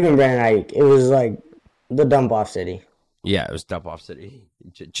 Not even Brandon Ayuk. It was like the dump-off city. Yeah, it was dump-off city.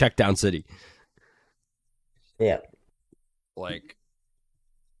 Check-down city. Yeah. Like...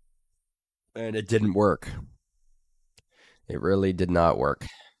 And it didn't work. It really did not work.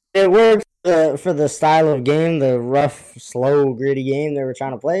 It worked for the style of game, the rough, slow, gritty game they were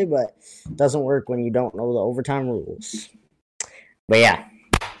trying to play, but it doesn't work when you don't know the overtime rules. But yeah,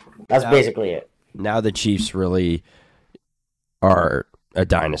 that's basically it. Now the Chiefs really are a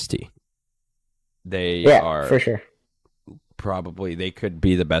dynasty. They are for sure. Probably they could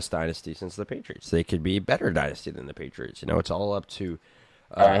be the best dynasty since the Patriots. They could be a better dynasty than the Patriots. It's all up to...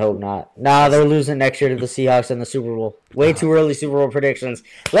 I hope not. No, they're losing next year to the Seahawks in the Super Bowl. Way too early Super Bowl predictions.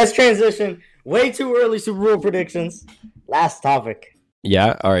 Let's transition. Way too early Super Bowl predictions. Last topic.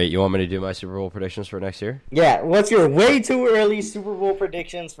 Yeah. All right. You want me to do my Super Bowl predictions for next year? Yeah, what's your way too early Super Bowl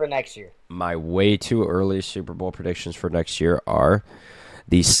predictions for next year? My way too early Super Bowl predictions for next year are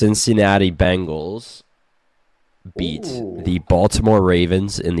the Cincinnati Bengals beat the Baltimore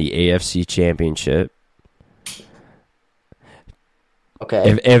Ravens in the AFC Championship.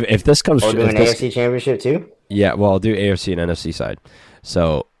 Okay. If this comes, We're doing AFC Championship too? Yeah, well, I'll do AFC and NFC side.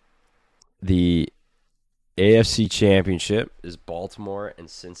 So the AFC Championship is Baltimore and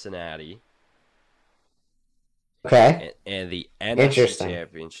Cincinnati. Okay. And the NFC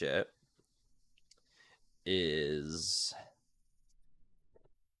Championship is...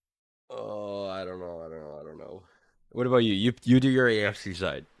 Oh, I don't know. What about you? You do your AFC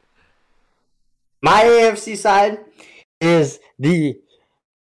side. My AFC side is the...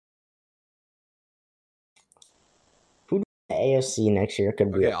 Who the AFC next year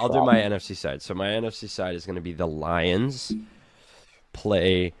could be? Okay, I'll do my NFC side. So my NFC side is going to be the Lions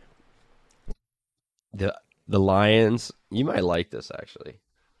play the Lions. You might like this actually.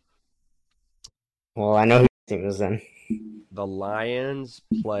 Well, I know who the team is then. The Lions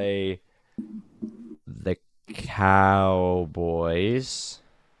play the Cowboys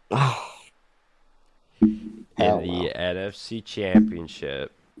in the NFC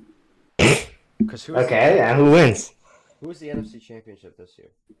Championship. And who wins? Who's the NFC Championship this year?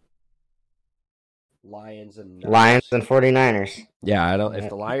 Lions and 49ers. Yeah, I don't.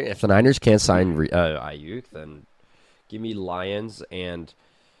 If the Niners can't sign Ayuk, then give me Lions and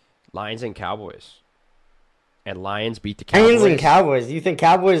Cowboys. And Lions beat the Cowboys. Lions and Cowboys. You think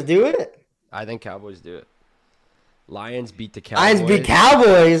Cowboys do it? I think Cowboys do it. Lions beat the Cowboys. Lions beat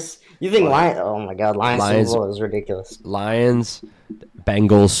Cowboys. You think Lions? Oh my God, Lions Super Bowl is ridiculous. Lions,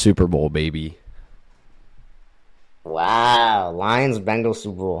 Bengals Super Bowl, baby. Wow, Lions Bengals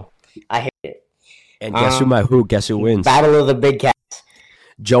Super Bowl. I hate it. And guess who wins? Battle of the Big Cats.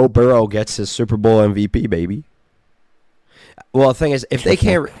 Joe Burrow gets his Super Bowl MVP, baby. Well, the thing is, if they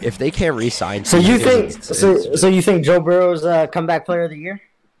can't re-sign, so you think Joe Burrow's comeback player of the year?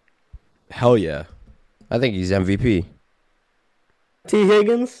 Hell yeah, I think he's MVP. T.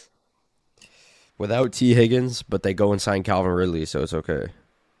 Higgins? Without T. Higgins, but they go and sign Calvin Ridley, so it's okay.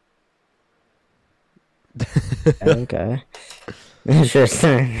 Okay.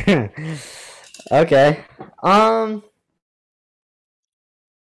 Interesting. Okay.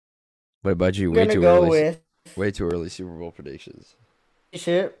 Wait, Budgie, way too early Super Bowl predictions.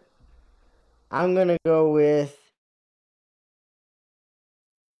 I'm gonna go with.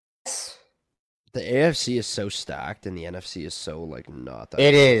 The AFC is so stacked, and the NFC is so not that.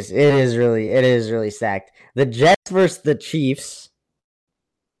 It is really stacked. The Jets versus the Chiefs.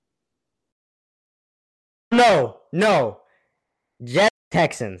 No. Jets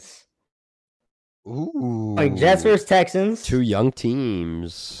Texans. Ooh. Jets versus Texans. Two young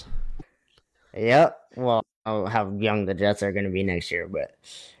teams. Yep. Well, I don't know how young the Jets are going to be next year, but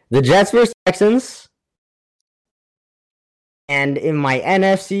the Jets versus Texans. And in my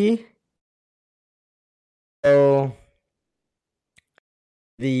NFC, so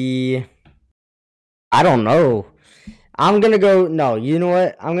I don't know. I'm going to go, no, you know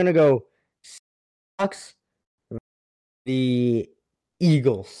what? I'm going to go Seahawks, the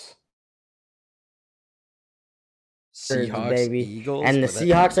Eagles. Seahawks, baby. Eagles. And the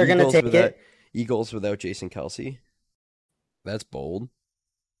Seahawks are going to take it. Eagles without Jason Kelce. That's bold.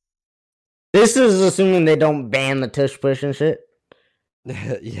 This is assuming they don't ban the tush push and shit.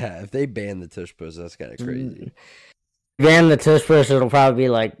 Yeah, if they ban the tush push, that's kind of crazy. Ban the tush push, it'll probably be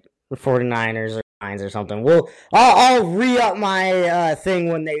like 49ers or 9s or something. I'll re-up my thing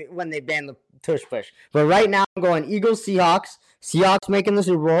when they ban the tush push. But right now I'm going Eagles, Seahawks. Seahawks making the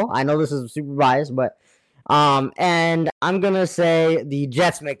Super Bowl. I know this is super biased, but and I'm gonna say the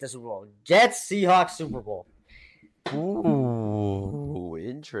Jets make the Super Bowl. Jets, Seahawks, Super Bowl. Ooh,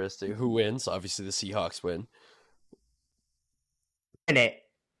 interesting. Who wins? Obviously, the Seahawks win. In it.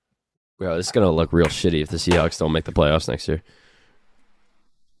 Well, it's gonna look real shitty if the Seahawks don't make the playoffs next year.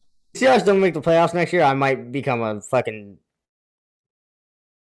 Seahawks don't make the playoffs next year, I might become a fucking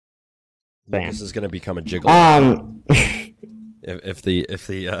fan. This is gonna become a gigolo. If the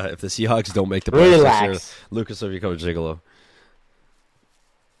Seahawks don't make the playoffs next year, Lucas will become a gigolo.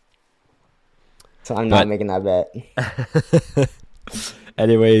 So I'm not making that bet.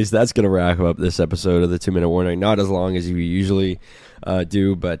 Anyways, that's going to wrap up this episode of the 2 Minute Warning. Not as long as we usually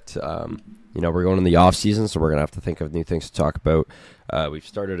do, but we're going in the off season, so we're going to have to think of new things to talk about. We've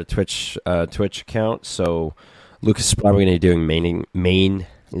started a Twitch account, so Lucas is probably going to be doing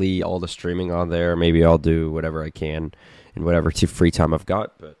mainly all the streaming on there. Maybe I'll do whatever I can in whatever free time I've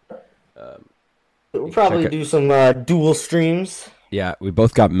got. But we'll probably do some dual streams. Yeah, we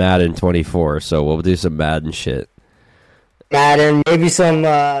both got Madden 24, so we'll do some Madden shit. Madden, maybe some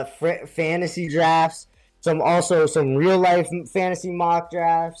fantasy drafts, some real life fantasy mock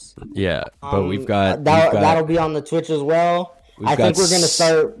drafts. Yeah, but that'll be on the Twitch as well. I think we're gonna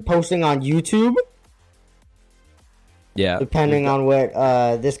start posting on YouTube. Yeah, depending on what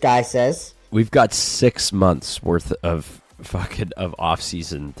this guy says. We've got 6 months worth of off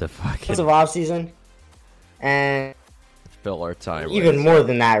season to off season, and fill our time. Even more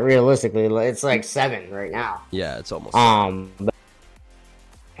than that, realistically, it's like 7 right now. Yeah, it's almost.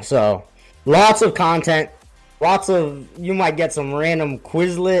 So lots of content, you might get some random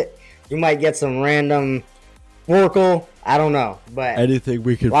Quizlet, you might get some random Oracle. I don't know, but anything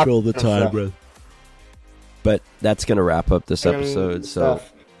we can fill the time with. But that's gonna wrap up this episode. So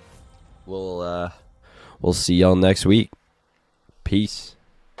we'll see y'all next week. Peace.